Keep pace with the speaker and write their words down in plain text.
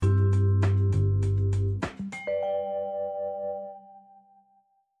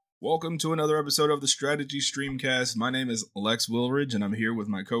Welcome to another episode of the Strategy Streamcast. My name is Lex Wilridge, and I'm here with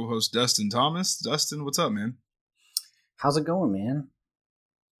my co-host Dustin Thomas. Dustin, what's up, man? How's it going, man?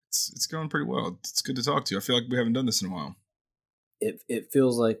 It's going pretty well. It's good to talk to you. I feel like we haven't done this in a while. It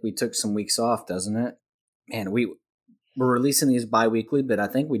feels like we took some weeks off, doesn't it? Man, we're releasing these bi-weekly, but I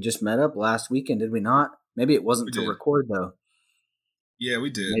think we just met up last weekend, did we not? Maybe it wasn't to record though. Yeah, we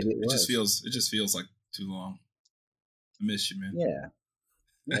did. Maybe it just feels like too long. I miss you, man. Yeah.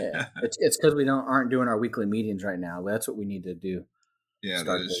 It's because we aren't doing our weekly meetings right now. That's what we need to do. Yeah,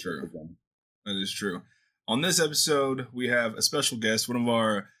 that is true. That is true. On this episode, we have a special guest, one of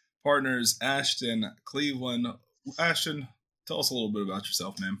our partners, Ashton Cleveland. Ashton, tell us a little bit about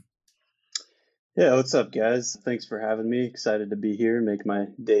yourself, man. Yeah, what's up, guys? Thanks for having me. Excited to be here, make my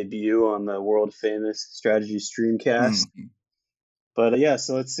debut on the world famous Strategy Streamcast. But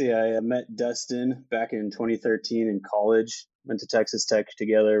so let's see. I met Dustin back in 2013 in college. Went to Texas Tech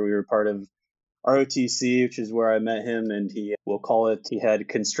together. We were part of ROTC, which is where I met him, and he had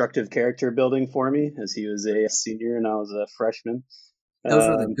constructive character building for me as he was a senior and I was a freshman. Those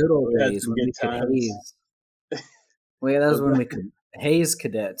were the good old days when we could haze. Well, that was when we could haze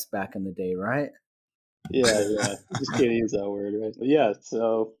cadets back in the day, right? Yeah. Just can't use that word, right? But yeah,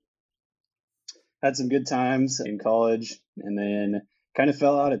 so had some good times in college, and then kind of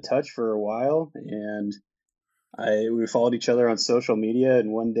fell out of touch for a while, and we followed each other on social media,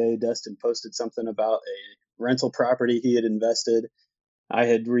 and one day Dustin posted something about a rental property he had invested. I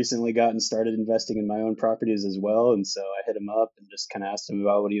had recently gotten started investing in my own properties as well, and so I hit him up and just kind of asked him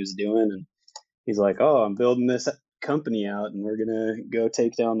about what he was doing, and he's like, "Oh, I'm building this company out, and we're gonna go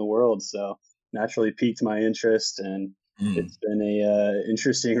take down the world." So naturally piqued my interest, and it's been a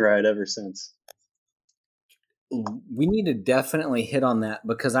interesting ride ever since. We need to definitely hit on that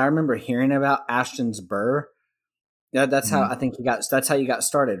because I remember hearing about Ashton's Burr. Yeah, that's how I think that's how you got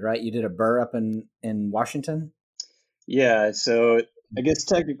started, right? You did a Burr up in Washington? Yeah, so I guess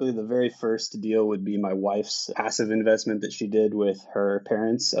technically the very first deal would be my wife's passive investment that she did with her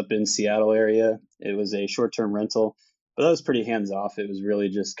parents up in Seattle area. It was a short-term rental, but that was pretty hands-off. It was really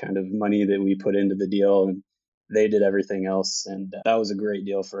just kind of money that we put into the deal, and they did everything else, and that was a great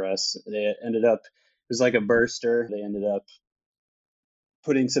deal for us. They ended up, it was like a burster. They ended up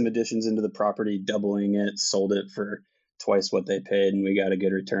putting some additions into the property, doubling it, sold it for twice what they paid, and we got a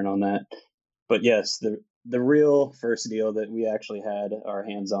good return on that. But yes, the real first deal that we actually had our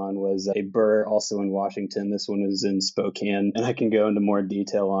hands on was a Burr also in Washington. This one was in Spokane, and I can go into more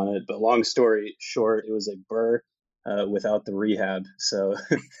detail on it. But long story short, it was a Burr without the rehab. So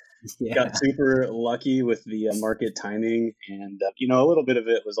got super lucky with the market timing. And, a little bit of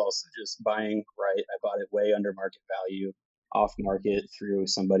it was also just buying right. I bought it way under market value, off market through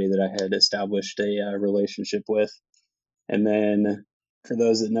somebody that I had established a relationship with. And then for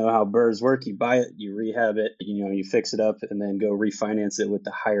those that know how Burrs work, you buy it, you rehab it, you fix it up, and then go refinance it with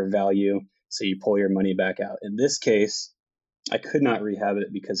the higher value. So you pull your money back out. In this case, I could not rehab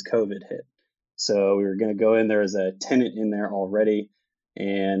it because COVID hit. So we were going to go in there as a tenant in there already.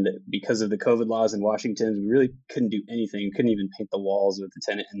 And because of the COVID laws in Washington, we really couldn't do anything. We couldn't even paint the walls with the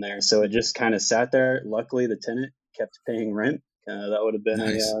tenant in there. So it just kind of sat there. Luckily, the tenant kept paying rent. That would have been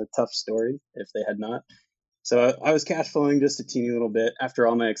a tough story if they had not. So I was cash flowing just a teeny little bit. After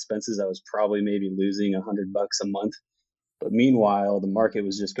all my expenses, I was probably maybe losing $100 a month. But meanwhile, the market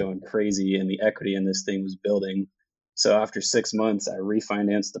was just going crazy and the equity in this thing was building. So after 6 months, I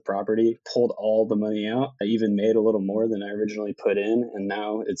refinanced the property, pulled all the money out. I even made a little more than I originally put in. And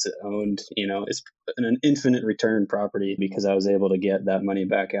now it's owned, it's an infinite return property because I was able to get that money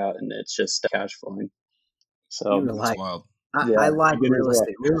back out and it's just cash flowing. So that's wild. I like real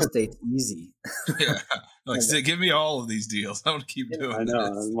estate. Real estate's easy. Give me all of these deals. I want to keep doing this. I know.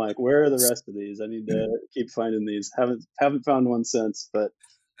 I'm like, where are the rest of these? I need to keep finding these. Haven't found one since, but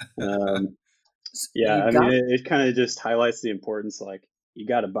it kind of just highlights the importance. Like, you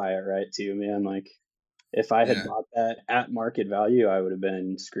got to buy it right too, man. Like, if I had bought that at market value, I would have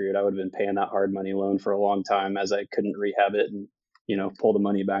been screwed. I would have been paying that hard money loan for a long time as I couldn't rehab it and pull the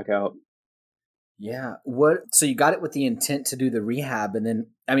money back out. Yeah. So you got it with the intent to do the rehab. And then,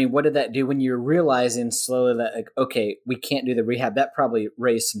 what did that do when you're realizing slowly that, like, okay, we can't do the rehab? That probably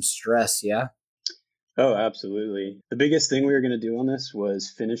raised some stress. Yeah. Oh, absolutely. The biggest thing we were going to do on this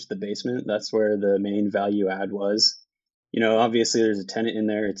was finish the basement. That's where the main value add was. Obviously there's a tenant in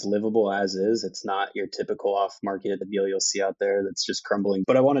there. It's livable as is. It's not your typical off market deal you'll see out there that's just crumbling.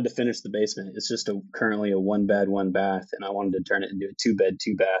 But I wanted to finish the basement. It's just currently a 1 bed, 1 bath, and I wanted to turn it into a 2 bed,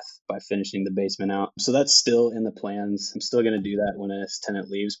 2 bath by finishing the basement out. So that's still in the plans. I'm still going to do that when this tenant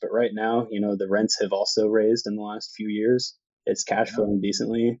leaves. But right now, the rents have also raised in the last few years. It's cash flowing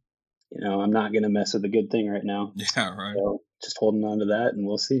decently. I'm not going to mess with a good thing right now. Yeah, right. So just holding on to that, and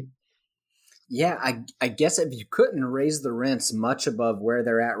we'll see. Yeah, I guess if you couldn't raise the rents much above where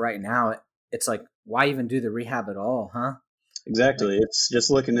they're at right now, it's like, why even do the rehab at all, huh? Exactly. It's just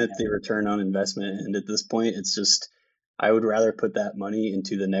looking at the return on investment. And at this point, it's just, I would rather put that money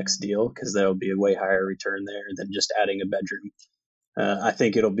into the next deal because there'll be a way higher return there than just adding a bedroom. I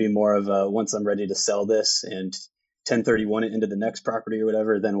think it'll be more of a, once I'm ready to sell this and 1031 it into the next property or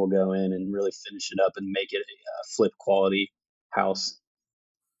whatever, then we'll go in and really finish it up and make it a flip quality house.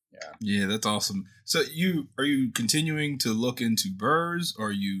 Yeah, that's awesome. So are you continuing to look into BRRRRs? Or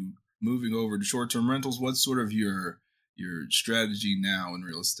are you moving over to short-term rentals? What's sort of your strategy now in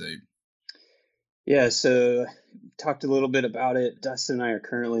real estate? Yeah, so talked a little bit about it. Dustin and I are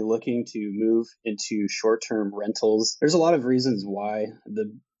currently looking to move into short-term rentals. There's a lot of reasons why.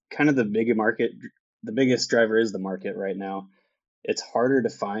 The biggest driver is the market right now. It's harder to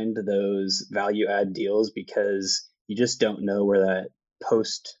find those value add deals because you just don't know where that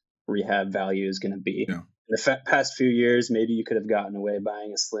post rehab value is going to be. Yeah. In the past few years, maybe you could have gotten away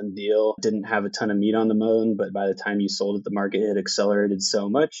buying a slim deal, didn't have a ton of meat on the bone, but by the time you sold it, the market had accelerated so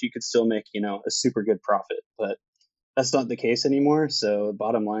much, you could still make, a super good profit. But that's not the case anymore. So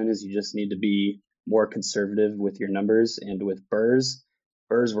bottom line is you just need to be more conservative with your numbers. And with BRRRRs,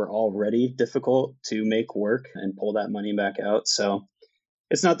 BRRRRs were already difficult to make work and pull that money back out. So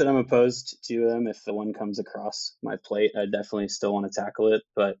it's not that I'm opposed to them. If the one comes across my plate, I definitely still want to tackle it.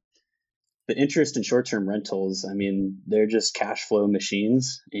 But the interest in short-term rentals, I mean, they're just cash flow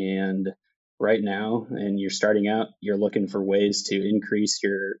machines. And right now, and you're starting out, you're looking for ways to increase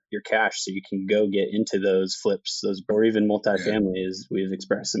your cash so you can go get into those flips, or even multifamily, as we've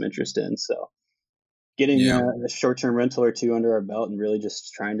expressed some interest in. So getting a short-term rental or two under our belt and really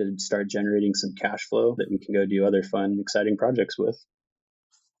just trying to start generating some cash flow that we can go do other fun, exciting projects with.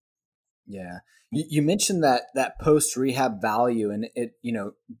 Yeah. You mentioned that post rehab value, and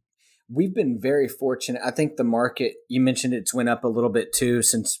we've been very fortunate. I think the market, you mentioned it's went up a little bit too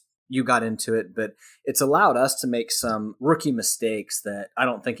since you got into it, but it's allowed us to make some rookie mistakes that I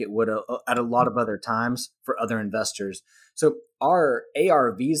don't think it would at a lot of other times for other investors. So our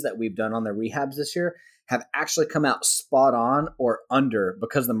ARVs that we've done on the rehabs this year have actually come out spot on or under,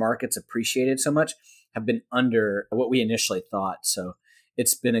 because the market's appreciated so much, have been under what we initially thought. So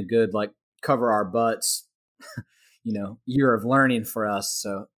it's been a good, cover our butts, year of learning for us.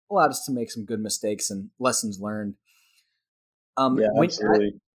 So allowed us to make some good mistakes and lessons learned. Yeah,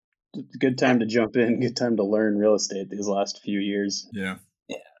 absolutely. Good time to jump in. Good time to learn real estate these last few years. Yeah.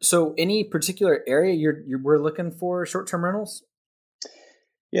 So any particular area we're looking for short-term rentals?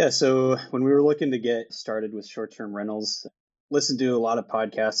 Yeah. So when we were looking to get started with short-term rentals, listened to a lot of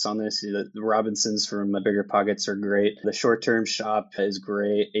podcasts on this. The Robinsons from Bigger Pockets are great. The Short-Term Shop is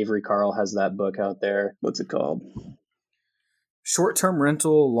great. Avery Carl has that book out there. What's it called? Short-Term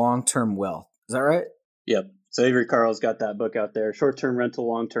Rental, Long-Term Wealth. Is that right? Yep. So Avery Carl's got that book out there, Short-Term Rental,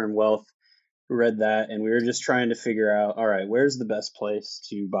 Long-Term Wealth. We read that, and we were just trying to figure out, all right, where's the best place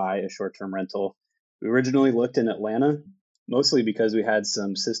to buy a short-term rental? We originally looked in Atlanta, mostly because we had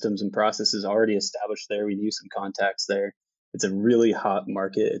some systems and processes already established there. We knew some contacts there. It's a really hot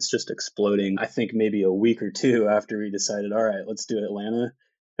market. It's just exploding. I think maybe a week or two after we decided, all right, let's do Atlanta.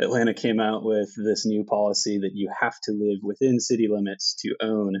 Atlanta came out with this new policy that you have to live within city limits to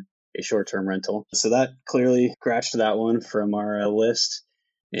own a short-term rental. So that clearly scratched that one from our list,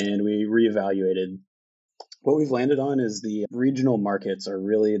 and we reevaluated. What we've landed on is the regional markets are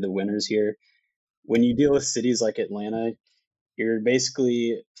really the winners here. When you deal with cities like Atlanta, you're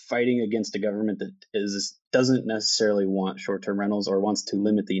basically fighting against a government that doesn't necessarily want short-term rentals or wants to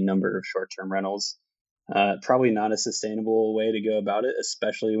limit the number of short-term rentals. Probably not a sustainable way to go about it,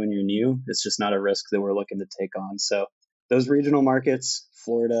 especially when you're new. It's just not a risk that we're looking to take on. So those regional markets,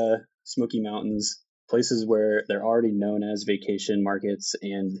 Florida, Smoky Mountains, places where they're already known as vacation markets,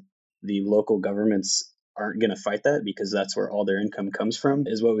 and the local governments aren't going to fight that because that's where all their income comes from,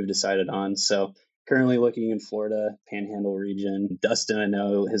 is what we've decided on. So currently looking in Florida, Panhandle region. Dustin, I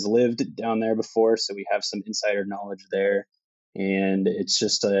know, has lived down there before, so we have some insider knowledge there. And it's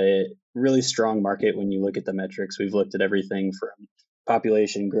just a really strong market when you look at the metrics. We've looked at everything from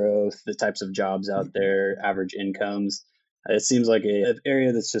population growth, the types of jobs out there, average incomes. It seems like an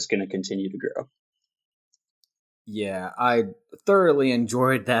area that's just going to continue to grow. Yeah, I thoroughly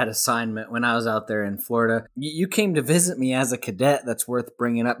enjoyed that assignment when I was out there in Florida. You came to visit me as a cadet. That's worth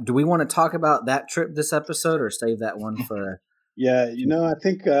bringing up. Do we want to talk about that trip this episode, or save that one for... Yeah, I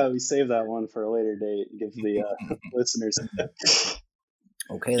think we save that one for a later date and give the listeners.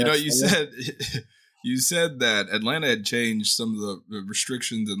 Okay, you said You said that Atlanta had changed some of the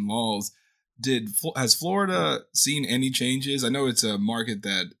restrictions and laws. Has Florida seen any changes? I know it's a market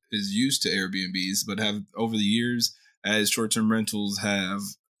that is used to Airbnbs, but have over the years, as short-term rentals have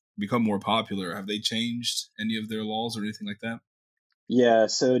become more popular, have they changed any of their laws or anything like that? Yeah,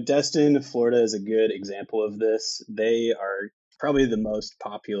 so Destin, Florida is a good example of this. They are probably the most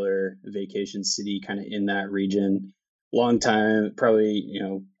popular vacation city kind of in that region. Long time, probably,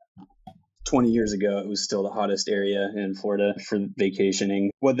 20 years ago, it was still the hottest area in Florida for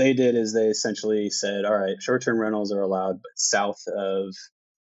vacationing. What they did is they essentially said, all right, short-term rentals are allowed, but south of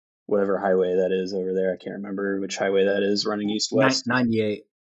whatever highway that is over there. I can't remember which highway that is running east-west. 98.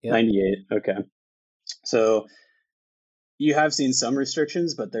 Yep. 98. Okay. So you have seen some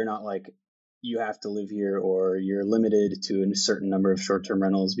restrictions, but they're not like you have to live here or you're limited to a certain number of short-term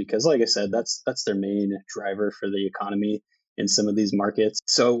rentals because, like I said, that's their main driver for the economy in some of these markets.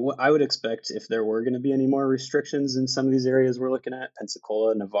 So I would expect if there were going to be any more restrictions in some of these areas we're looking at,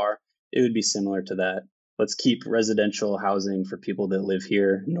 Pensacola, Navarre, it would be similar to that. Let's keep residential housing for people that live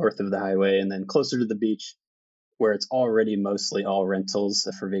here north of the highway, and then closer to the beach where it's already mostly all rentals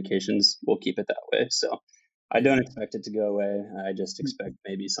for vacations, we'll keep it that way. So I don't expect it to go away. I just expect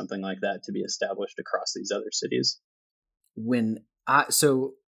maybe something like that to be established across these other cities. When I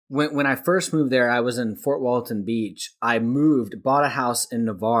first moved there, I was in Fort Walton Beach. I bought a house in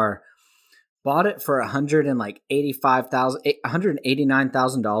Navarre, bought it for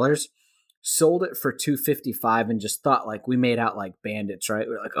 $189,000, sold it for $255, and just thought like we made out like bandits, right?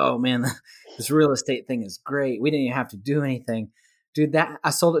 We're like, oh man, this real estate thing is great. We didn't even have to do anything, dude. That I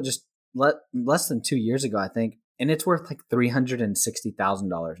sold it just less than 2 years ago, I think, and it's worth like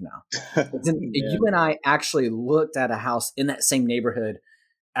 $360,000 now. You and I actually looked at a house in that same neighborhood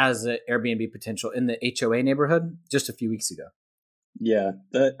as an Airbnb potential in the HOA neighborhood just a few weeks ago. Yeah,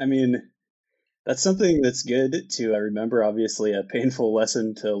 that's something that's good to remember. Obviously, a painful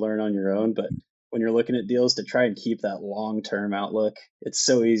lesson to learn on your own, but when you're looking at deals, to try and keep that long-term outlook, it's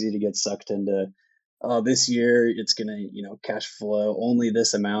so easy to get sucked into, oh, this year it's gonna, cash flow only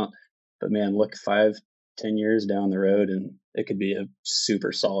this amount. But man, look 5-10 years down the road, and it could be a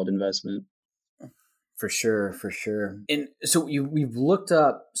super solid investment. For sure. And so we've looked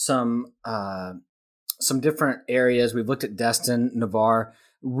up some different areas. We've looked at Destin, Navarre.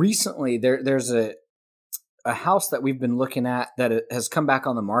 Recently, there's a house that we've been looking at that has come back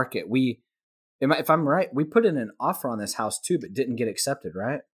on the market. If I'm right, we put in an offer on this house too, but didn't get accepted,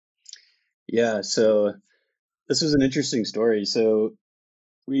 right? Yeah. So this was an interesting story. So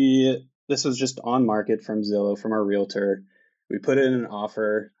this was just on market from Zillow, from our realtor. We put in an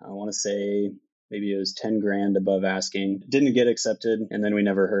offer. I want to say maybe it was 10 grand above asking. Didn't get accepted, and then we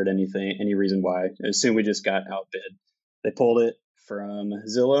never heard any reason why. I assume we just got outbid. They pulled it from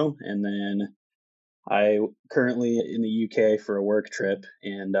Zillow, and then I currently in the UK for a work trip,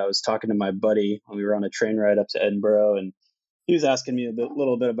 and I was talking to my buddy when we were on a train ride up to Edinburgh, and he was asking me a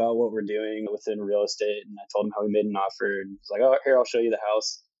little bit about what we're doing within real estate, and I told him how we made an offer, and he was like, "Oh, here, I'll show you the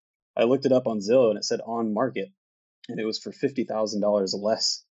house." I looked it up on Zillow, and it said on market, and it was for $50,000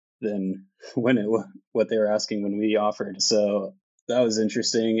 less than what they were asking when we offered. So that was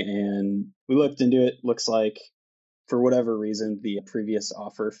interesting, and we looked into it. Looks like for whatever reason, the previous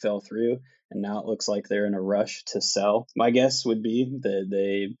offer fell through, and now it looks like they're in a rush to sell. My guess would be that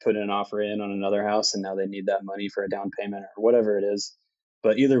they put an offer in on another house, and now they need that money for a down payment or whatever it is.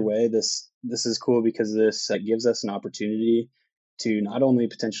 But either way, this is cool because this gives us an opportunity to not only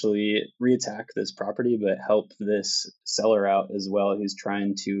potentially reattack this property, but help this seller out as well who's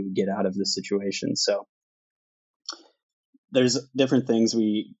trying to get out of this situation. So there's different things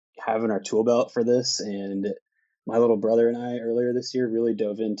we have in our tool belt for this, and my little brother and I earlier this year really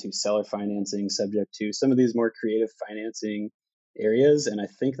dove into seller financing, subject to some of these more creative financing areas. And I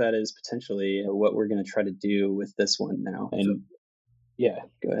think that is potentially what we're going to try to do with this one now. And yeah,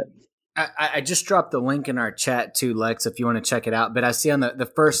 go ahead. I just dropped the link in our chat too, Lex, if you want to check it out. But I see on the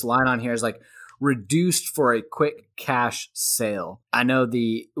first line on here is like reduced for a quick cash sale. I know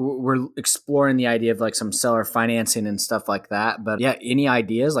we're exploring the idea of like some seller financing and stuff like that. But yeah, any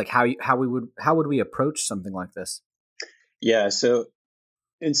ideas like how would we approach something like this? Yeah, so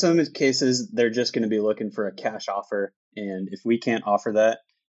in some cases they're just going to be looking for a cash offer, and if we can't offer that,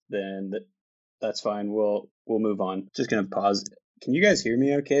 then that's fine. We'll move on. Just going to pause. Can you guys hear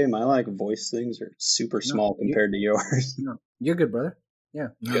me okay? My voice things are super small compared to yours. No, you're good, brother. Yeah.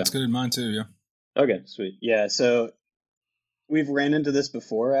 No, it's good in mine too, yeah. Okay, sweet. Yeah, so we've ran into this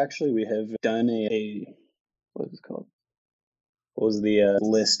before, actually. We have done what is it called? What was the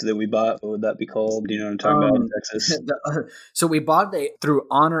list that we bought? What would that be called? Do you know what I'm talking about in Texas? So we bought through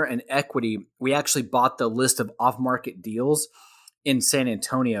Honor and Equity. We actually bought the list of off-market deals in San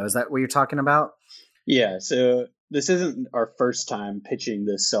Antonio. Is that what you're talking about? Yeah. So this isn't our first time pitching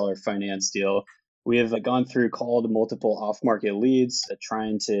this seller finance deal. We have gone through, called multiple off-market leads,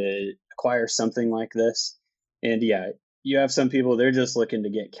 trying to acquire something like this. And yeah, you have some people, they're just looking to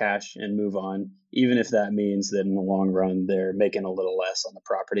get cash and move on, even if that means that in the long run, they're making a little less on the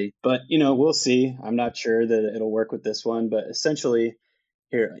property. But, we'll see. I'm not sure that it'll work with this one, but essentially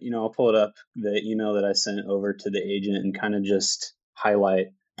here, I'll pull it up, the email that I sent over to the agent, and kind of just highlight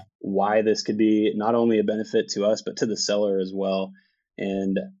why this could be not only a benefit to us, but to the seller as well.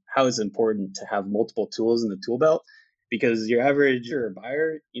 And how it's important to have multiple tools in the tool belt, because your average or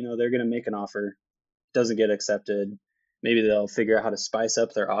buyer, they're going to make an offer, doesn't get accepted. Maybe they'll figure out how to spice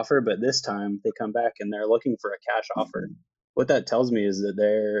up their offer, but this time they come back and they're looking for a cash offer. What that tells me is that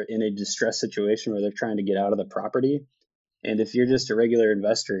they're in a distressed situation where they're trying to get out of the property. And if you're just a regular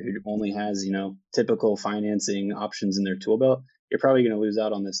investor who only has, typical financing options in their tool belt, you're probably going to lose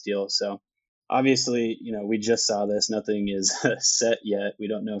out on this deal. So obviously, we just saw this. Nothing is set yet. We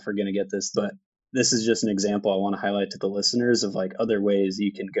don't know if we're going to get this, but this is just an example I want to highlight to the listeners of like other ways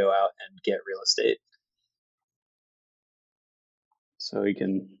you can go out and get real estate. So we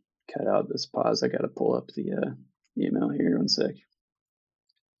can cut out this pause. I got to pull up the email here. 1 sec.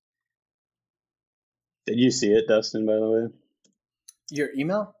 Did you see it, Dustin, by the way? Your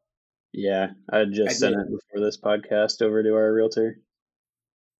email? Yeah, I just sent it before this podcast over to our realtor.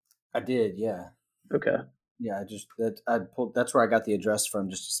 I did, yeah. Okay. Yeah, I pulled. That's where I got the address from.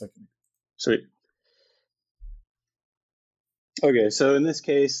 Just a second. Sweet. Okay, so in this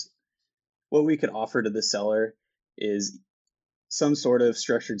case, what we could offer to the seller is some sort of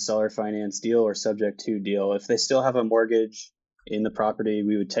structured seller finance deal or subject to deal. If they still have a mortgage in the property,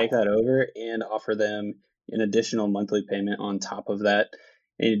 we would take that over and offer them an additional monthly payment on top of that.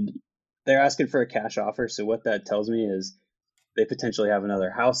 And they're asking for a cash offer. So what that tells me is they potentially have another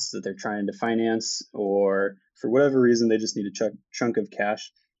house that they're trying to finance, or for whatever reason, they just need a chunk of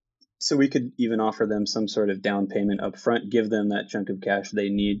cash. So we could even offer them some sort of down payment up front, give them that chunk of cash they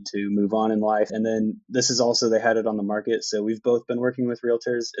need to move on in life. And then this is also, they had it on the market. So we've both been working with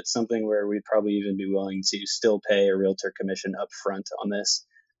realtors. It's something where we'd probably even be willing to still pay a realtor commission up front on this.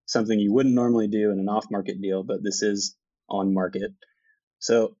 Something you wouldn't normally do in an off-market deal, but this is on market.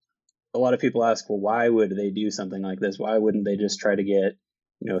 So a lot of people ask, well, why would they do something like this? Why wouldn't they just try to get,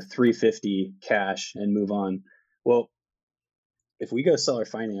 $350 cash and move on? Well, if we go seller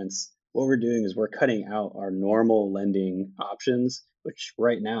finance, what we're doing is we're cutting out our normal lending options, which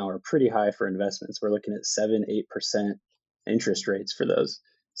right now are pretty high for investments. We're looking at 7-8% interest rates for those.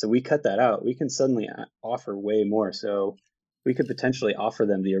 So we cut that out. We can suddenly offer way more. So we could potentially offer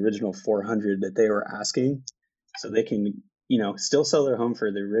them the original 400 that they were asking, so they can, still sell their home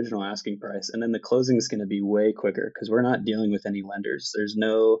for the original asking price. And then the closing is going to be way quicker because we're not dealing with any lenders. There's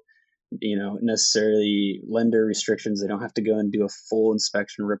no necessarily lender restrictions. They don't have to go and do a full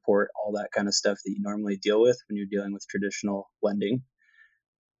inspection report, all that kind of stuff that you normally deal with when you're dealing with traditional lending.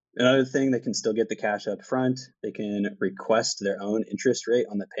 Another thing, they can still get the cash up front. They can request their own interest rate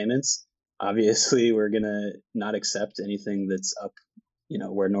on the payments. Obviously, we're going to not accept anything that's up,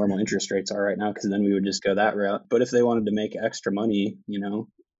 where normal interest rates are right now, because then we would just go that route. But if they wanted to make extra money,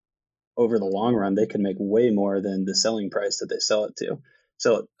 over the long run, they could make way more than the selling price that they sell it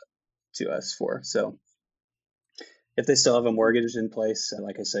to us for. So if they still have a mortgage in place,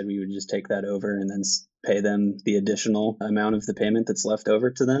 like I said, we would just take that over and then pay them the additional amount of the payment that's left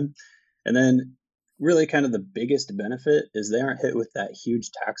over to them. And then really kind of the biggest benefit is they aren't hit with that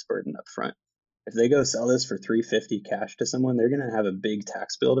huge tax burden up front. If they go sell this for $350 cash to someone, they're going to have a big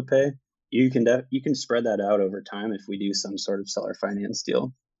tax bill to pay. You can spread that out over time if we do some sort of seller finance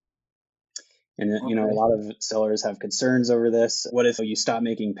deal. And a lot of sellers have concerns over this. What if you stop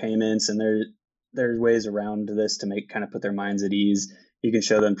making payments? And there's ways around this to put their minds at ease. You can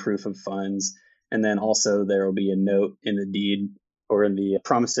show them proof of funds, and then also there will be a note in the deed or in the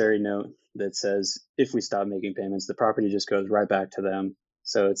promissory note that says if we stop making payments, the property just goes right back to them.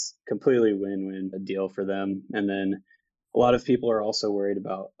 So it's completely win-win, a deal for them. And then a lot of people are also worried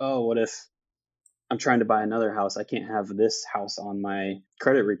about, what if I'm trying to buy another house? I can't have this house on my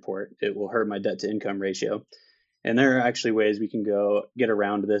credit report. It will hurt my debt to income ratio. And there are actually ways we can go get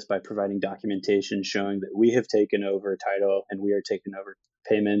around this by providing documentation showing that we have taken over title and we are taking over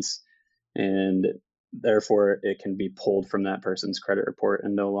payments, and therefore it can be pulled from that person's credit report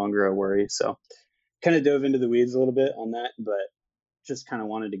and no longer a worry. So kind of dove into the weeds a little bit on that, but just kind of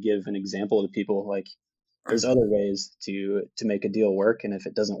wanted to give an example to people, like, there's other ways to make a deal work. And if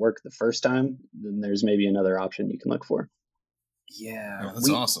it doesn't work the first time, then there's maybe another option you can look for. Yeah, that's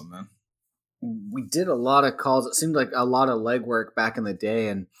awesome, man. We did a lot of calls. It seemed like a lot of legwork back in the day,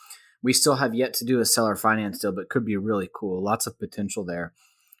 and we still have yet to do a seller finance deal, but could be really cool. Lots of potential there.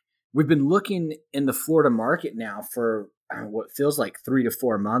 We've been looking in the Florida market now for what feels like 3 to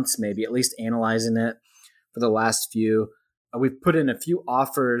 4 months, maybe at least analyzing it for the last few. We've put in a few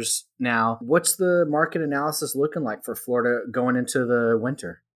offers now. What's the market analysis looking like for Florida going into the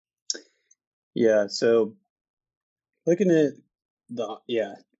winter? Yeah, so looking at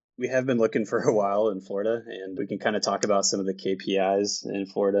we have been looking for a while in Florida, and we can kind of talk about some of the KPIs in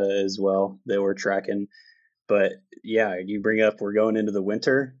Florida as well that we're tracking. But yeah, you bring up we're going into the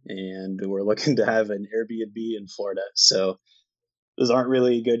winter and we're looking to have an Airbnb in Florida. So those aren't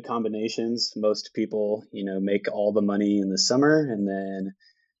really good combinations. Most people, make all the money in the summer and then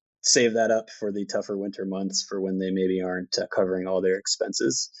save that up for the tougher winter months for when they maybe aren't covering all their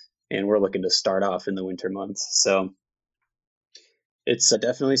expenses. And we're looking to start off in the winter months. So it's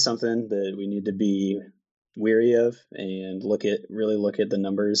definitely something that we need to be weary of and really look at the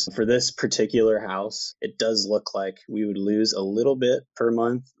numbers. For this particular house, it does look like we would lose a little bit per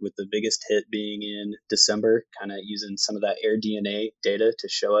month, with the biggest hit being in December, kind of using some of that AirDNA data to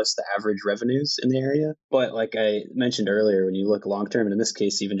show us the average revenues in the area. But like I mentioned earlier, when you look long term, and in this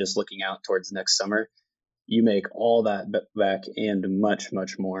case, even just looking out towards next summer, you make all that back and much,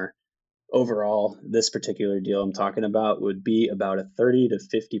 much more. Overall, this particular deal I'm talking about would be about a 30 to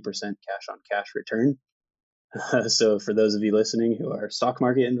 50% cash on cash return. So for those of you listening who are stock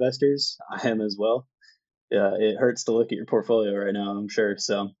market investors, I am as well. It hurts to look at your portfolio right now, I'm sure.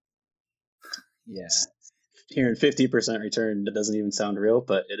 So yeah, hearing 50% return, that doesn't even sound real,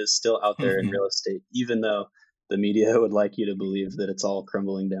 but it is still out there in real estate, even though the media would like you to believe that it's all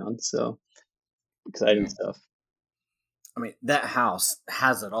crumbling down. So exciting stuff. I mean, that house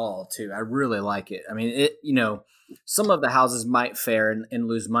has it all too. I really like it. I mean, some of the houses might fare and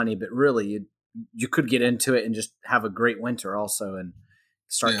lose money, but really you could get into it and just have a great winter also and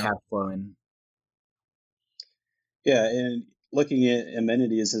start cash flowing. Yeah. And looking at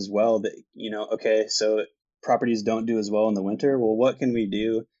amenities as well, that, okay, so properties don't do as well in the winter. Well, what can we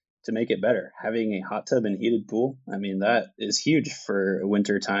do to make it better? Having a hot tub and heated pool, I mean, that is huge for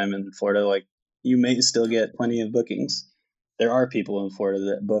winter time in Florida. Like, you may still get plenty of bookings. There are people in Florida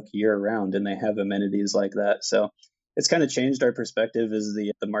that book year round and they have amenities like that. So it's kind of changed our perspective as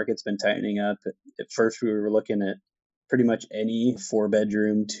the market's been tightening up. At first, we were looking at pretty much any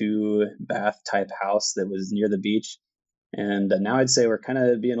 4-bedroom, 2-bath type house that was near the beach. And now I'd say we're kind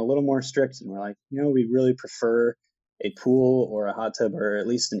of being a little more strict, and we're like, we really prefer a pool or a hot tub, or at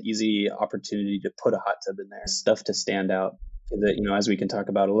least an easy opportunity to put a hot tub in there, stuff to stand out. That, as we can talk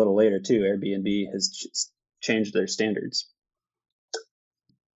about a little later too, Airbnb has changed their standards.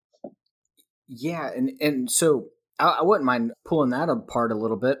 Yeah, and so I wouldn't mind pulling that apart a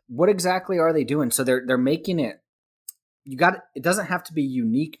little bit. What exactly are they doing? So they're making it. It doesn't have to be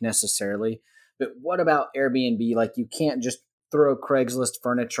unique necessarily, but what about Airbnb? Like, you can't just throw Craigslist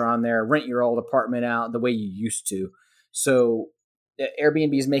furniture on there, rent your old apartment out the way you used to. So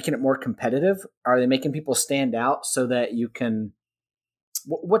Airbnb is making it more competitive. Are they making people stand out so that you can?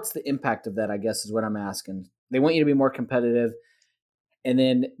 What's the impact of that, I guess, is what I'm asking. They want you to be more competitive. And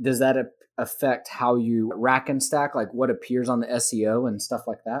then does that affect how you rack and stack, like what appears on the SEO and stuff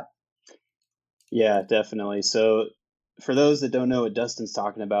like that? Yeah, definitely. So for those that don't know what Dustin's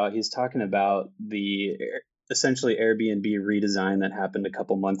talking about, he's talking about the essentially Airbnb redesign that happened a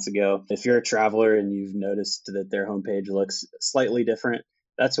couple months ago. If you're a traveler and you've noticed that their homepage looks slightly different,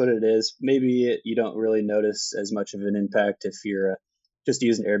 that's what it is. Maybe you don't really notice as much of an impact if you're just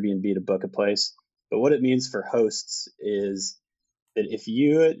using Airbnb to book a place. But what it means for hosts is that if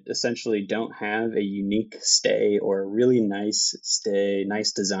you essentially don't have a unique stay or a really nice stay,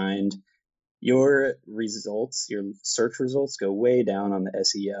 nice designed, your search results go way down on the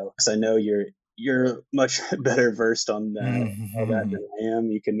SEO. So I know you're much better versed on all that than I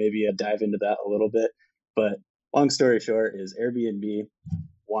am. You can maybe dive into that a little bit. But long story short is Airbnb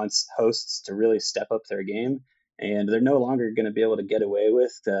wants hosts to really step up their game, and they're no longer going to be able to get away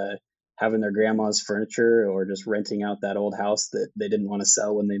with having their grandma's furniture or just renting out that old house that they didn't want to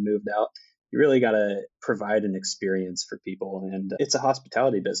sell when they moved out. You really got to provide an experience for people, and it's a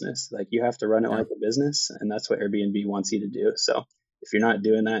hospitality business. Like, you have to run it like a business, and that's what Airbnb wants you to do. So if you're not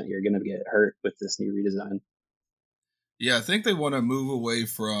doing that, you're going to get hurt with this new redesign. Yeah, I think they want to move away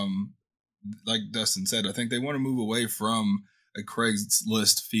from, like Dustin said, I think they want to move away from a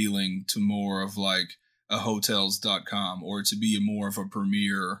Craigslist feeling to more of like a hotels.com, or to be more of a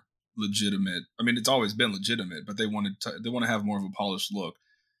premier legitimate. I mean, it's always been legitimate, but they want to have more of a polished look.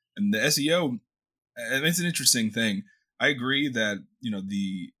 And the SEO, it's an interesting thing. I agree that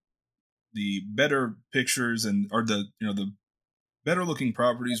the better pictures or the better looking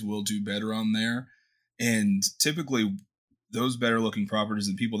properties will do better on there, and typically those better looking properties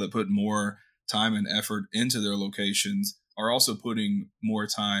and people that put more time and effort into their locations are also putting more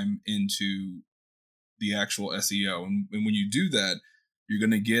time into the actual SEO. And when you do that, you're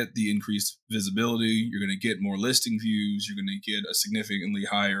going to get the increased visibility, you're going to get more listing views, you're going to get a significantly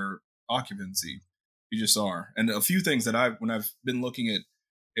higher occupancy. You just are. And a few things that when I've been looking at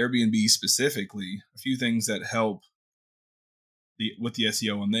Airbnb specifically, a few things that help with the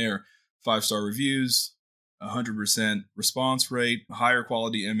SEO on there: 5-star reviews, 100% response rate, higher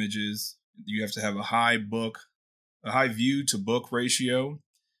quality images. You have to have a high view to book ratio,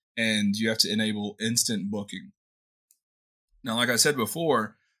 and you have to enable instant booking. Now, like I said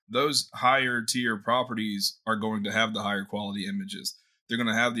before, those higher tier properties are going to have the higher quality images. They're going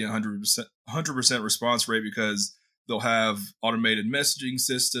to have the 100% response rate because they'll have automated messaging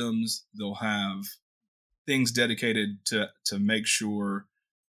systems. They'll have things dedicated to make sure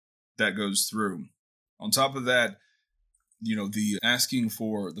that goes through. On top of that, the asking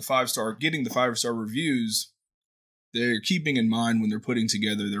for the 5-star, getting the 5-star reviews, they're keeping in mind when they're putting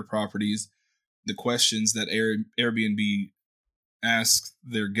together their properties, the questions that Airbnb asks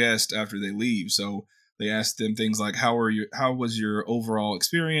their guest after they leave. So they ask them things like, how was your overall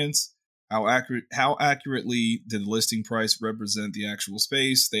experience? How accurately did the listing price represent the actual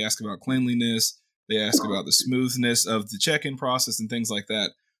space? They ask about cleanliness. They ask about the smoothness of the check-in process and things like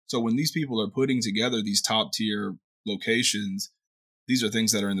that. So when these people are putting together these top tier locations, these are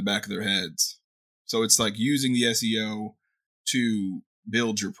things that are in the back of their heads. So it's like using the SEO to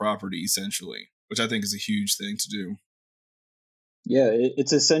build your property essentially, which I think is a huge thing to do. Yeah,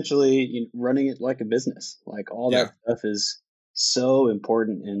 it's essentially running it like a business. Like all that stuff is so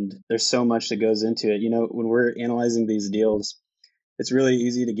important, and there's so much that goes into it. When we're analyzing these deals, it's really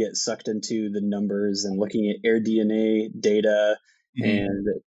easy to get sucked into the numbers and looking at AirDNA data and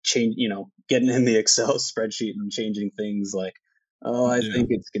getting in the Excel spreadsheet and changing things like, I think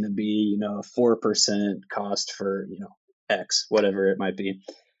it's going to be, a 4% cost for, X, whatever it might be.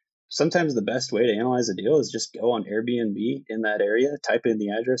 Sometimes the best way to analyze a deal is just go on Airbnb in that area, type in the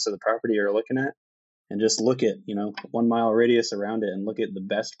address of the property you're looking at, and just look at, 1 mile radius around it and look at the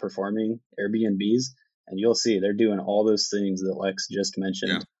best performing Airbnbs. And you'll see they're doing all those things that Lex just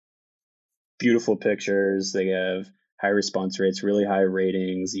mentioned. Yeah. Beautiful pictures. They have high response rates, really high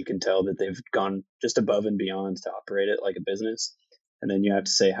ratings. You can tell that they've gone just above and beyond to operate it like a business. And then you have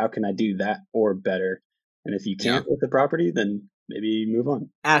to say, how can I do that or better? And if you can't with the property, then maybe move on.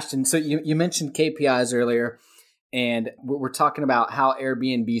 Ashton, so you mentioned KPIs earlier, and we're talking about how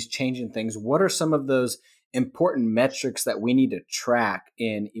Airbnb is changing things. What are some of those important metrics that we need to track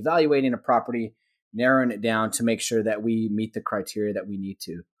in evaluating a property, narrowing it down to make sure that we meet the criteria that we need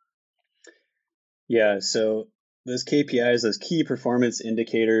to? Yeah, so those KPIs, those key performance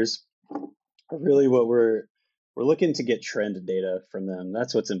indicators, are really what we're looking to get trend data from them.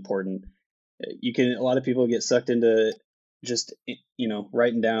 That's what's important. A lot of people get sucked into just,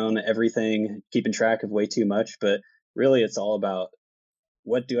 writing down everything, keeping track of way too much, but really it's all about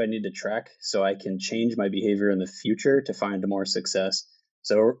what do I need to track so I can change my behavior in the future to find more success.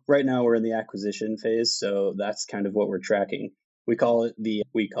 So right now we're in the acquisition phase, so that's kind of what we're tracking. We call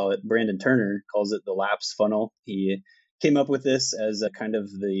it Brandon Turner calls it the lapse funnel. He came up with this as a kind of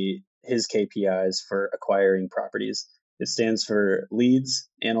his KPIs for acquiring properties. It stands for leads,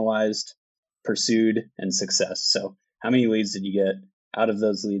 analyzed, pursued, and success. So how many leads did you get? Out of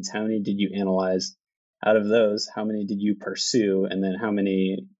those leads, how many did you analyze? Out of those, how many did you pursue? And then how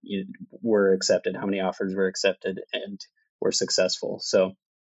many were accepted? How many offers were accepted and were successful? So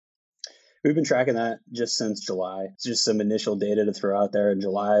we've been tracking that just since July. It's just some initial data to throw out there. In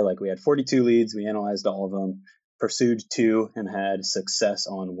July, we had 42 leads. We analyzed all of them, pursued 2, and had success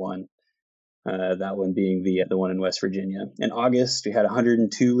on 1. That one being the one in West Virginia. In August, we had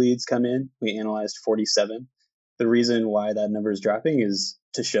 102 leads come in. We analyzed 47. The reason why that number is dropping is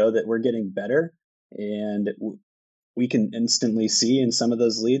to show that we're getting better, and we can instantly see in some of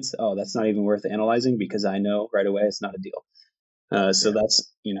those leads, that's not even worth analyzing because I know right away it's not a deal. So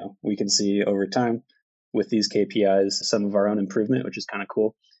that's, we can see over time with these KPIs, some of our own improvement, which is kind of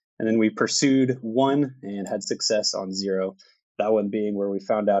cool. And then we pursued 1 and had success on 0. That one being where we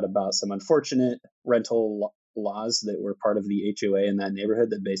found out about some unfortunate rental laws that were part of the HOA in that neighborhood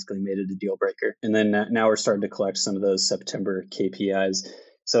that basically made it a deal breaker. And then now we're starting to collect some of those September KPIs.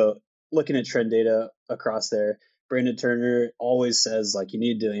 So looking at trend data across there, Brandon Turner always says like you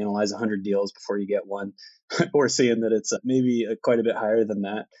need to analyze 100 deals before you get one. We're seeing that it's maybe quite a bit higher than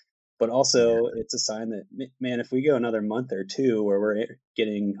that. But also, it's a sign that, man, if we go another month or two where we're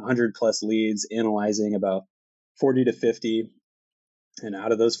getting 100 plus leads, analyzing about 40 to 50, and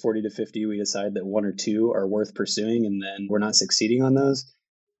out of those 40 to 50, we decide that one or two are worth pursuing, and then we're not succeeding on those,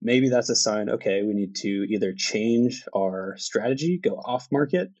 maybe that's a sign, okay, we need to either change our strategy, go off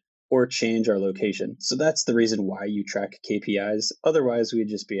market, or change our location. So that's the reason why you track KPIs. Otherwise, we'd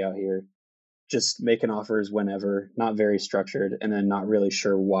just be out here just making offers whenever, not very structured, and then not really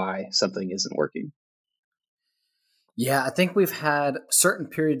sure why something isn't working. Yeah, I think we've had certain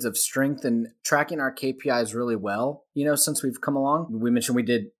periods of strength in tracking our KPIs really well, since we've come along. We mentioned we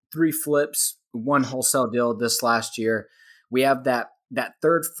did 3 flips, 1 wholesale deal this last year. We have that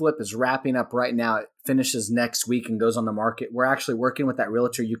third flip is wrapping up right now. It finishes next week and goes on the market. We're actually working with that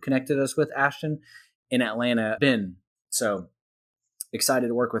realtor you connected us with, Ashton, in Atlanta, Ben. So excited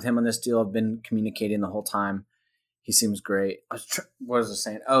to work with him on this deal. I've been communicating the whole time. He seems great. What was I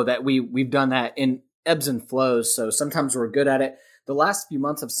saying? Oh, that we've done that in ebbs and flows. So sometimes we're good at it. The last few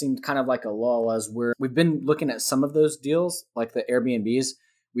months have seemed kind of like a lull as we've been looking at some of those deals, like the Airbnbs.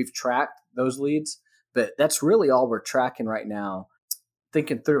 We've tracked those leads, but that's really all we're tracking right now.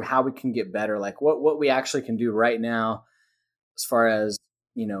 Thinking through how we can get better, like what we actually can do right now as far as,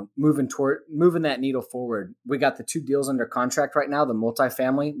 moving that needle forward. We got the 2 deals under contract right now, the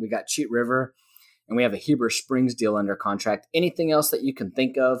multifamily. We got Cheat River and we have a Heber Springs deal under contract. Anything else that you can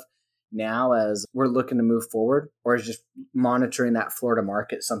think of now as we're looking to move forward, or is just monitoring that Florida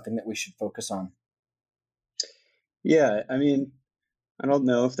market something that we should focus on? Yeah, I mean, I don't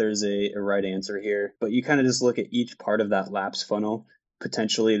know if there's a right answer here, but you kind of just look at each part of that lapse funnel.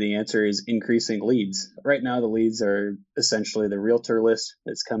 Potentially the answer is increasing leads. Right now, the leads are essentially the realtor list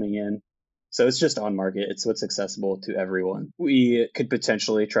that's coming in. So it's just on market. It's what's accessible to everyone. We could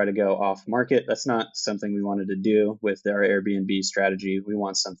potentially try to go off market. That's not something we wanted to do with our Airbnb strategy. We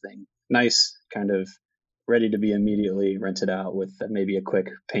want something nice, kind of ready to be immediately rented out with maybe a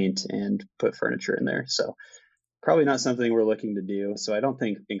quick paint and put furniture in there. So probably not something we're looking to do. So I don't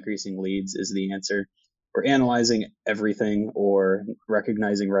think increasing leads is the answer. We're analyzing everything or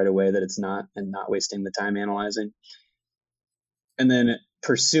recognizing right away that it's not and not wasting the time analyzing. And then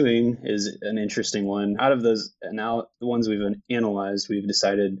pursuing is an interesting one. Out of those, now the ones we've analyzed, we've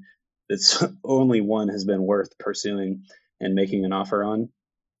decided that only one has been worth pursuing and making an offer on.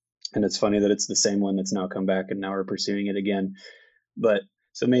 And it's funny that it's the same one that's now come back and now we're pursuing it again. But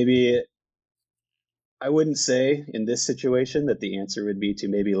so maybe I wouldn't say in this situation that the answer would be to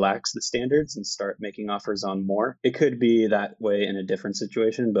maybe lax the standards and start making offers on more. It could be that way in a different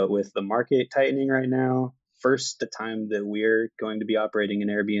situation, but with the market tightening right now, the time that we're going to be operating an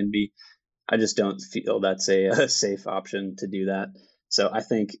Airbnb, I just don't feel that's a safe option to do that. So I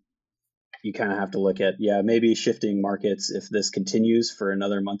think you kind of have to look at, maybe shifting markets if this continues for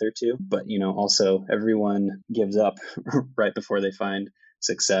another month or two. But, also everyone gives up right before they find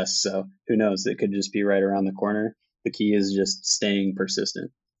success. So who knows? It could just be right around the corner. The key is just staying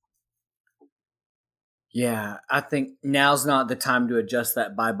persistent. Yeah, I think now's not the time to adjust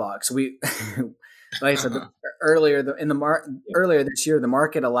that buy box. We, like I said earlier, earlier this year, the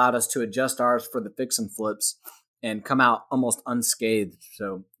market allowed us to adjust ours for the fix and flips and come out almost unscathed.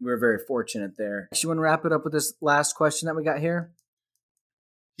 So we're very fortunate there. You want to wrap it up with this last question that we got here?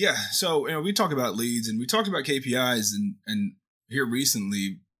 Yeah. So, we talk about leads and we talked about KPIs and here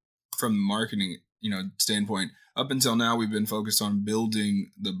recently from the marketing, standpoint, up until now, we've been focused on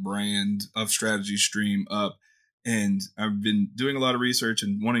building the brand of Strategy Stream up. And I've been doing a lot of research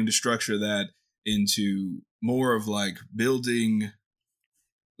and wanting to structure that into more of like building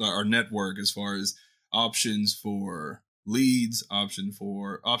our network as far as options for leads, options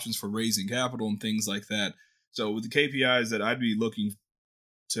for raising capital and things like that. So with the KPIs that I'd be looking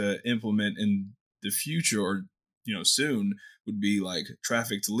to implement in the future or soon would be like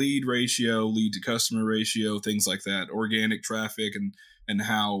traffic to lead ratio, lead to customer ratio, things like that, organic traffic, and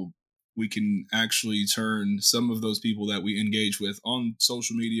how we can actually turn some of those people that we engage with on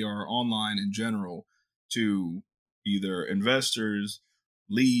social media or online in general to either investors,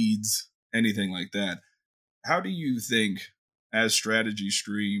 leads, anything like that. How do you think as Strategy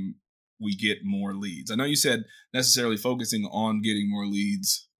Stream we get more leads? I know you said necessarily focusing on getting more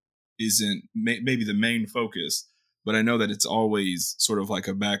leads isn't maybe the main focus, but I know that it's always sort of like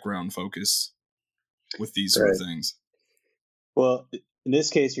a background focus with these sort of things. Well, in this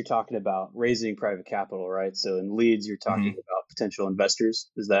case, you're talking about raising private capital, right? So in leads, you're talking about potential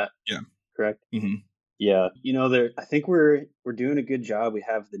investors. Is that correct? Mm-hmm. Yeah, I think we're doing a good job. We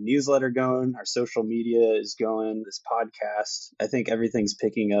have the newsletter going, our social media is going, this podcast. I think everything's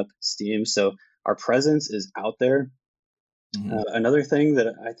picking up steam. So our presence is out there. Another thing that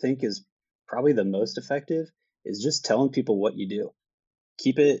I think is probably the most effective is just telling people what you do.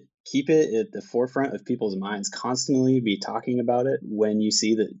 Keep it at the forefront of people's minds. Constantly be talking about it when you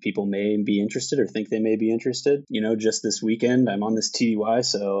see that people may be interested or think they may be interested. Just this weekend, I'm on this TDY,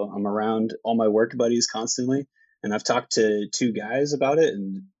 so I'm around all my work buddies constantly. And I've talked to two guys about it,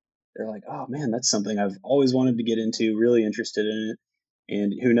 and they're like, oh man, that's something I've always wanted to get into, really interested in it.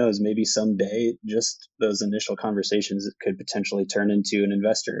 And who knows, maybe someday just those initial conversations could potentially turn into an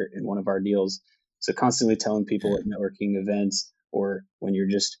investor in one of our deals. So constantly telling people at networking events or when you're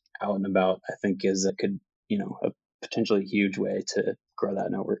just out and about, I think a potentially huge way to grow that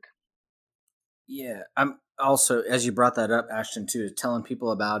network. Yeah. I'm also, as you brought that up, Ashton, too, telling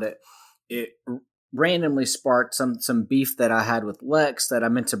people about it. It randomly sparked some beef that I had with Lex that I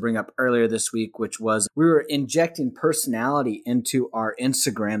meant to bring up earlier this week, which was we were injecting personality into our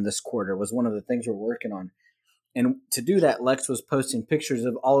Instagram this quarter was one of the things we're working on. And to do that, Lex was posting pictures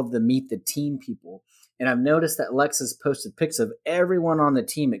of all of the Meet the Team people. And I've noticed that Lex has posted pics of everyone on the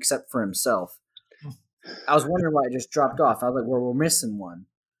team except for himself. I was wondering why it just dropped off. I was like, well, we're missing one.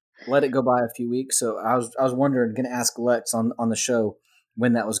 Let it go by a few weeks. So I was wondering, going to ask Lex on the show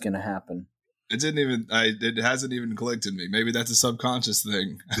when that was going to happen. It hasn't even clicked in me. Maybe that's a subconscious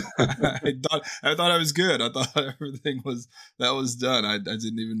thing. I thought I was good. I thought everything was done. I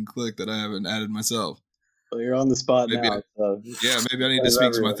didn't even click that I haven't added myself. Well, you're on the spot maybe now. Maybe I need to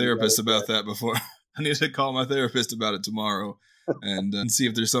speak to my therapist about that before. I need to call my therapist about it tomorrow and see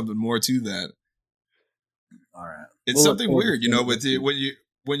if there's something more to that. All right. It's something weird, with you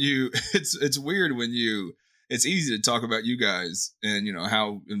when you it's weird when you it's easy to talk about you guys and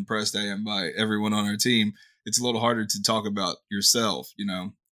how impressed I am by everyone on our team. It's a little harder to talk about yourself,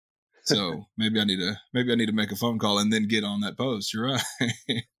 So maybe I need to make a phone call and then get on that post. You're right.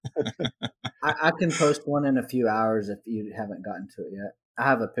 I can post one in a few hours if you haven't gotten to it yet. I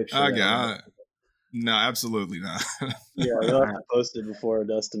have a picture. No, absolutely not. Yeah, we'll have to post it before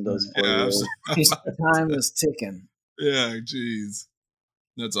Dustin does for you. Time is ticking. Yeah, geez.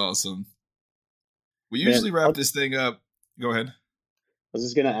 That's awesome. We usually wrap this thing up. Go ahead. I was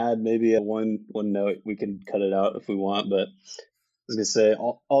just going to add maybe one note. We can cut it out if we want, but I was going to say,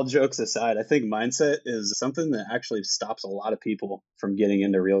 all jokes aside, I think mindset is something that actually stops a lot of people from getting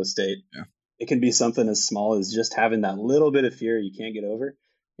into real estate. Yeah. It can be something as small as just having that little bit of fear you can't get over.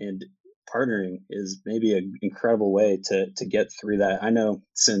 And partnering is maybe an incredible way to get through that. I know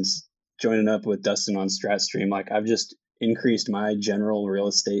since joining up with Dustin on StratStream, I've just increased my general real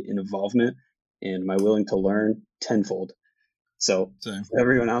estate involvement and my willing to learn tenfold. So for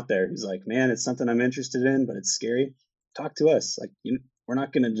everyone out there who's like, man, it's something I'm interested in, but it's scary, talk to us. We're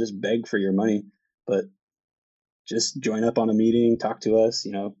not going to just beg for your money, but just join up on a meeting, talk to us.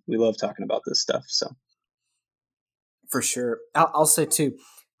 We love talking about this stuff. So for sure. I'll say too,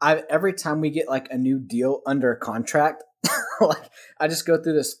 every time we get a new deal under contract, I just go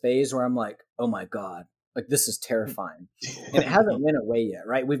through this phase where I'm like, oh my God, this is terrifying. And it hasn't went away yet,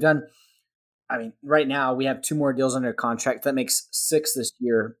 right? Right now we have 2 more deals under contract. That makes 6 this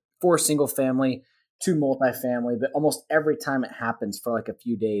year, 4 single family, 2 multifamily. But almost every time it happens for a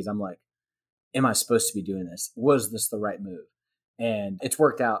few days, I'm like, am I supposed to be doing this? Was this the right move? And it's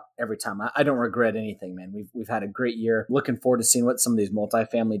worked out every time. I don't regret anything, man. We've had a great year. Looking forward to seeing what some of these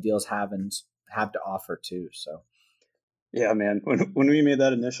multifamily deals have to offer too. So, yeah, man. When we made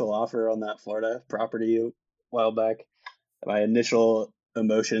that initial offer on that Florida property a while back, my initial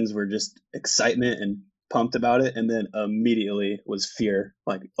emotions were just excitement and pumped about it, and then immediately was fear.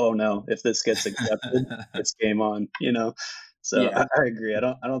 Oh no, if this gets accepted, it's game on. So yeah. I agree.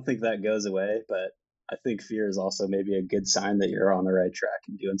 I don't think that goes away, but I think fear is also maybe a good sign that you're on the right track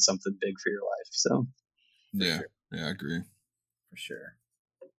and doing something big for your life. So yeah, I agree. For sure.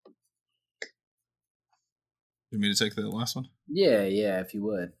 You want me to take the last one? Yeah, if you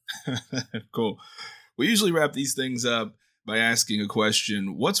would. Cool. We usually wrap these things up by asking a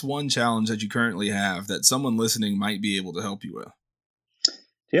question. What's one challenge that you currently have that someone listening might be able to help you with?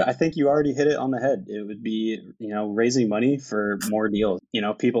 Yeah, I think you already hit it on the head. It would be, raising money for more deals.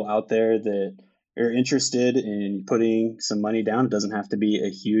 People out there that are interested in putting some money down. It doesn't have to be a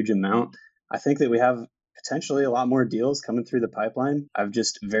huge amount. I think that we have potentially a lot more deals coming through the pipeline. I've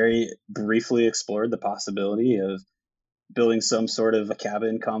just very briefly explored the possibility of building some sort of a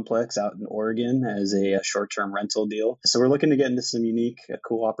cabin complex out in Oregon as a short-term rental deal. So we're looking to get into some unique,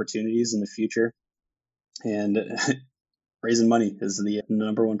 cool opportunities in the future. And raising money is the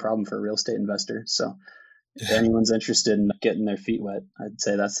number one problem for a real estate investor. So if anyone's interested in getting their feet wet, I'd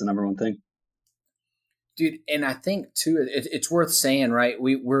say that's the number one thing. Dude, and I think too, it's worth saying, right?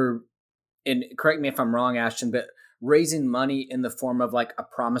 We're, and correct me if I'm wrong, Ashton, but raising money in the form of like a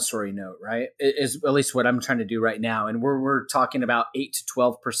promissory note, right, is at least what I'm trying to do right now. And we're talking about 8 to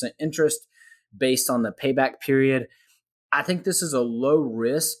 12% interest based on the payback period. I think this is a low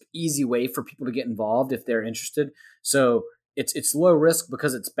risk, easy way for people to get involved if they're interested. So it's low risk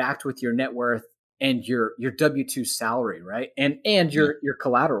because it's backed with your net worth and your W-2 salary, right? And your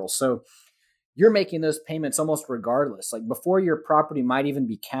collateral. So you're making those payments almost regardless. Like before your property might even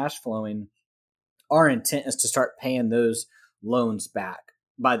be cash flowing, our intent is to start paying those loans back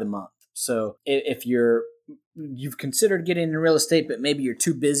by the month. So if you've considered getting in real estate, but maybe you're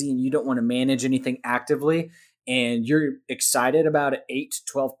too busy and you don't want to manage anything actively, and you're excited about an 8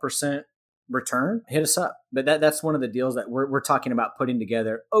 to 12% return, hit us up. But that's one of the deals that we're talking about putting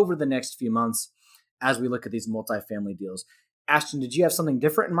together over the next few months as we look at these multifamily deals. Ashton, did you have something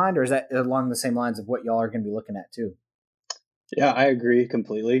different in mind, or is that along the same lines of what y'all are going to be looking at too? Yeah, I agree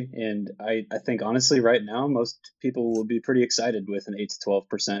completely. And I think honestly, right now, most people will be pretty excited with an 8 to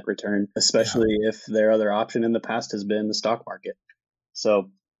 12% return, especially if their other option in the past has been the stock market. So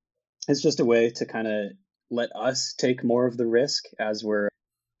it's just a way to kind of let us take more of the risk as we're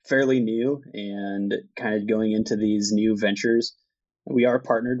fairly new and kind of going into these new ventures. We are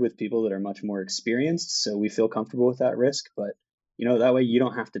partnered with people that are much more experienced, so we feel comfortable with that risk. But that way you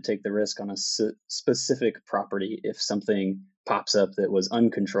don't have to take the risk on a specific property. If something pops up that was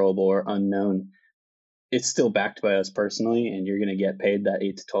uncontrollable or unknown, it's still backed by us personally, and you're going to get paid that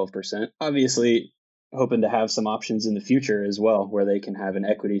 8 to 12%. Obviously, hoping to have some options in the future as well, where they can have an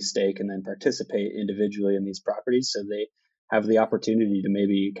equity stake and then participate individually in these properties, so they have the opportunity to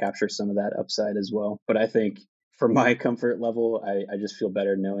maybe capture some of that upside as well. But I think for my comfort level, I just feel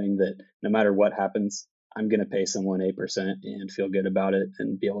better knowing that no matter what happens, I'm going to pay someone 8% and feel good about it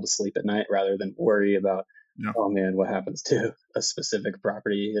and be able to sleep at night rather than worry about, oh man, what happens to a specific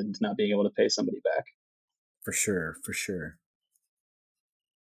property and not being able to pay somebody back. For sure. For sure.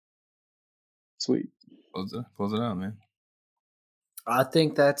 Sweet. Close it out, man. I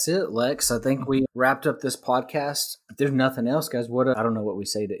think that's it, Lex. I think we wrapped up this podcast. If there's nothing else, guys, I don't know what we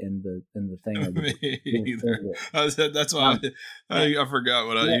say to end the thing. Me either. That's why I forgot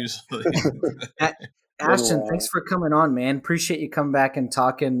what I usually. Ashton, thanks for coming on, man. Appreciate you coming back and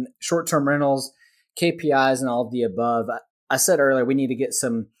talking short-term rentals, KPIs, and all of the above. I said earlier we need to get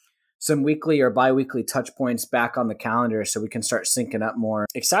some weekly or bi-weekly touch points back on the calendar so we can start syncing up more.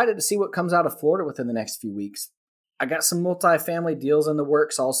 Excited to see what comes out of Florida within the next few weeks. I got some multifamily deals in the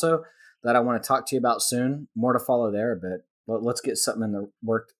works also that I want to talk to you about soon. More to follow there, but let's get something in the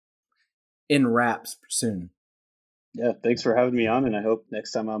work in wraps soon. Yeah, thanks for having me on, and I hope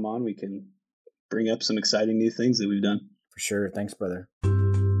next time I'm on we can bring up some exciting new things that we've done. For sure. Thanks, brother.